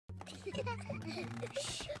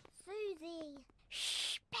Shh, Susie.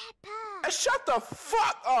 Shh, Peppa. Shut the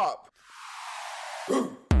fuck up!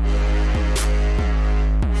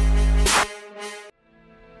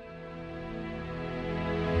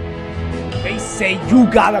 They say you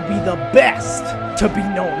gotta be the best to be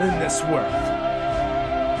known in this world.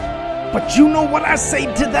 But you know what I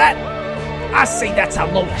say to that? I say that's a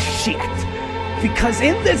load of shit. Because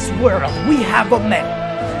in this world, we have a man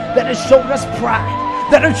that has showed us pride,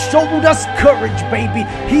 that has showed us courage, baby.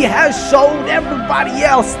 He has showed everybody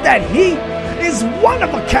else that he is one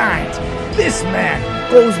of a kind. This man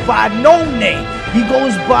goes by no name. He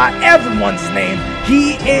goes by everyone's name.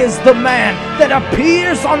 He is the man that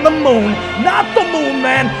appears on the moon. Not the moon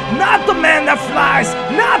man, not the man that flies,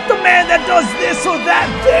 not the man that does this or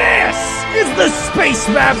that. This is the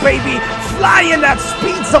Spaceman, baby, flying at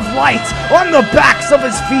speeds of light on the backs of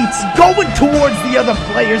his feet, going towards the other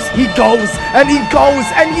players. He goes and he goes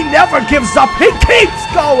and he never gives up. He keeps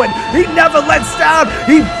going. He never lets down.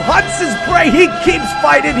 He hunts his prey. He keeps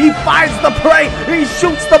fighting. He finds the prey. He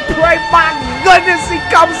shoots the prey. My goodness, he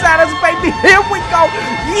comes at us, baby. Here we go.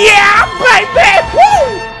 Yeah, baby.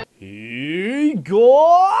 Woo! Hey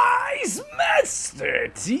guys,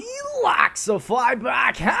 MrTLexify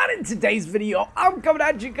back, and in today's video, I'm coming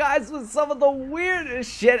at you guys with some of the weirdest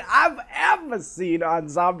shit I've ever seen on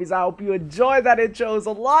zombies. I hope you enjoyed that intro. It was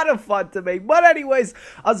a lot of fun to make. But anyways,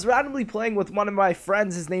 I was randomly playing with one of my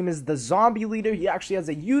friends. His name is the Zombie Leader. He actually has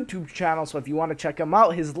a YouTube channel, so if you want to check him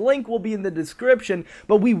out, his link will be in the description.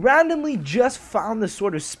 But we randomly just found this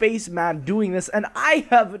sort of spaceman doing this, and I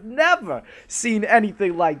have never seen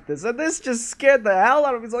anything like this. And this just scared the hell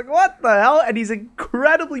out of me. He's like, what the hell? And he's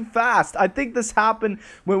incredibly fast. I think this happened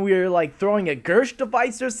when we were like throwing a Gersh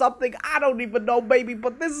device or something. I don't even know, baby,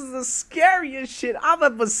 but this is the scariest shit I've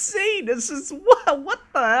ever seen. This is what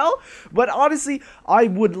the hell? But honestly, I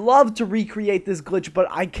would love to recreate this glitch, but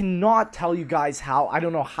I cannot tell you guys how. I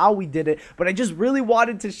don't know how we did it, but I just really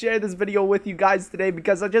wanted to share this video with you guys today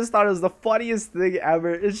because I just thought it was the funniest thing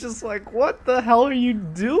ever. It's just like, what the hell are you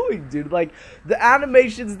doing, dude? Like, the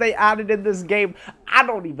animations they added in this game, I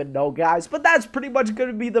don't even know, guys. But that's pretty much going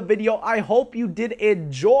to be the video. I hope you did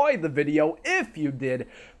enjoy the video. If you did,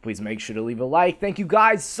 please make sure to leave a like. Thank you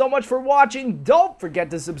guys so much for watching. Don't forget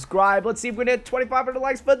to subscribe. Let's see if we can hit 2,500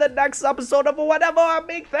 likes for the next episode of whatever I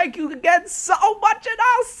make. Thank you again so much, and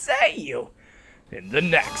I'll see you in the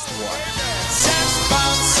next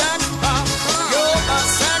one.